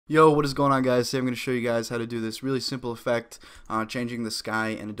Yo, what is going on, guys? Today I'm going to show you guys how to do this really simple effect, changing the sky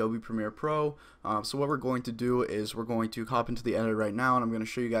in Adobe Premiere Pro. So what we're going to do is we're going to hop into the editor right now, and I'm going to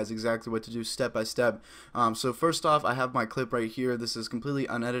show you guys exactly what to do step by step. So first off, I have my clip right here. This is completely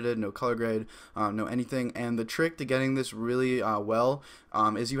unedited, no color grade, no anything. And the trick to getting this really well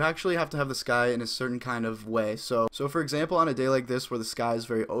is you actually have to have the sky in a certain kind of way. So for example, on a day like this where the sky is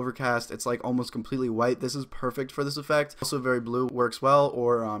very overcast, it's like almost completely white. This is perfect for this effect. Also very blue works well,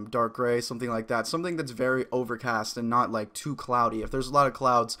 or dark gray, something like that. Something that's very overcast and not like too cloudy. If there's a lot of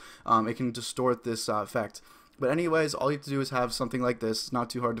clouds, it can distort this effect. But anyways, all you have to do is have something like this. It's not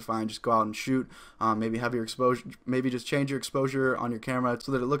too hard to find. Just go out and shoot. Maybe have your exposure. Maybe just change your exposure on your camera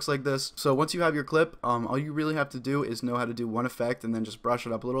so that it looks like this. So once you have your clip, all you really have to do is know how to do one effect and then just brush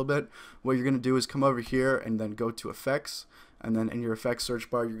it up a little bit. What you're gonna do is come over here and then go to Effects, and then in your Effects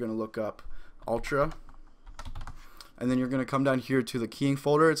search bar, you're gonna look up Ultra. And then you're going to come down here to the keying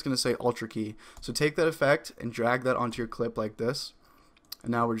folder. It's going to say Ultra Key. So take that effect and drag that onto your clip like this.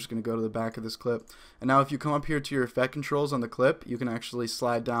 And now we're just going to go to the back of this clip. And now if you come up here to your effect controls on the clip, you can actually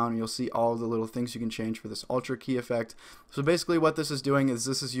slide down and you'll see all the little things you can change for this Ultra Key effect. So basically what this is doing is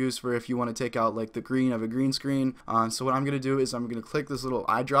this is used for if you want to take out like the green of a green screen. So what I'm going to do is I'm going to click this little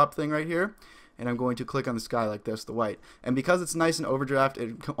eye drop thing right here, and I'm going to click on the sky like this, the white. And because it's nice and overdraft,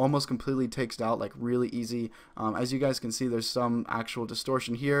 it almost completely takes it out like really easy. As you guys can see, there's some actual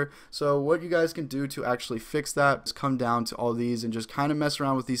distortion here. So what you guys can do to actually fix that is come down to all these and just kind of mess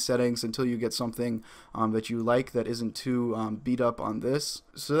around with these settings until you get something that you like that isn't too beat up on this.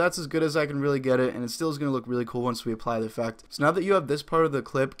 So that's as good as I can really get it, and it still is going to look really cool once we apply the effect. So now that you have this part of the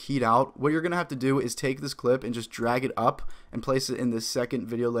clip keyed out, what you're going to have to do is take this clip and just drag it up and place it in this second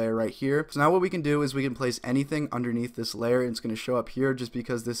video layer right here. So now what we can do is we can place anything underneath this layer, and it's going to show up here just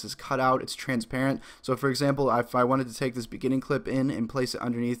because this is cut out, it's transparent. So for example, if I wanted to take this beginning clip in and place it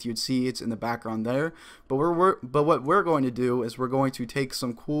underneath, you'd see it's in the background there. But what we're going to do is we're going to take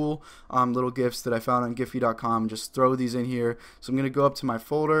some cool little GIFs that I found on Giphy.com and just throw these in here. So I'm going to go up to my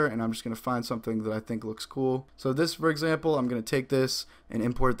folder and I'm just going to find something that I think looks cool. So this, for example, I'm going to take this and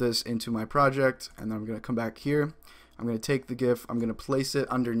import this into my project, and then I'm going to come back here. I'm going to take the GIF, I'm going to place it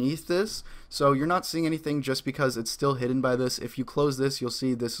underneath this. So you're not seeing anything just because it's still hidden by this. If you close this, you'll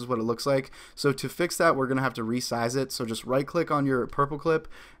see this is what it looks like. So to fix that, we're going to have to resize it. So just right click on your purple clip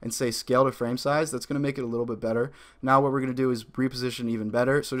and say scale to frame size. That's going to make it a little bit better. Now what we're going to do is reposition even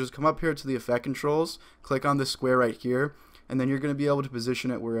better. So just come up here to the effect controls, click on this square right here, and then you're going to be able to position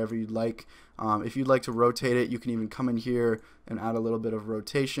it wherever you'd like. If you'd like to rotate it, you can even come in here and add a little bit of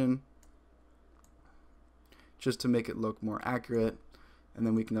rotation, just to make it look more accurate. And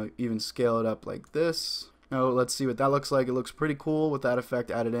then we can even scale it up like this. Now let's see what that looks like. It looks pretty cool with that effect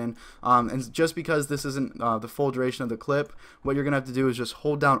added in. And just because this isn't the full duration of the clip, what you're gonna have to do is just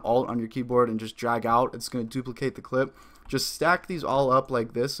hold down Alt on your keyboard and just drag out. It's gonna duplicate the clip. Just stack these all up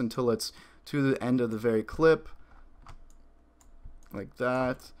like this until it's to the end of the very clip, like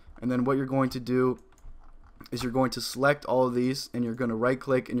that. And then what you're going to do is you're going to select all of these and you're going to right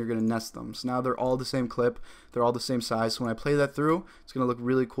click and you're going to nest them. So now they're all the same clip, they're all the same size. So when I play that through, it's going to look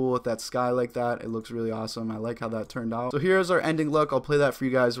really cool with that sky like that. It looks really awesome. I like how that turned out. So here's our ending look. I'll play that for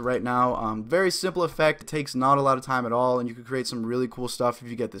you guys right now. Very simple effect. It takes not a lot of time at all, and you can create some really cool stuff if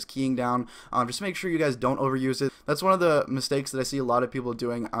you get this keying down. Just make sure you guys don't overuse it. That's one of the mistakes that I see a lot of people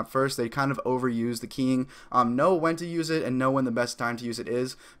doing at first. They kind of overuse the keying. Know when to use it and know when the best time to use it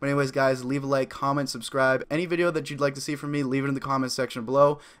is. But anyways, guys, leave a like, comment, subscribe. Any video that you'd like to see from me, leave it in the comments section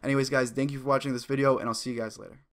below. Anyways, guys, thank you for watching this video, and I'll see you guys later.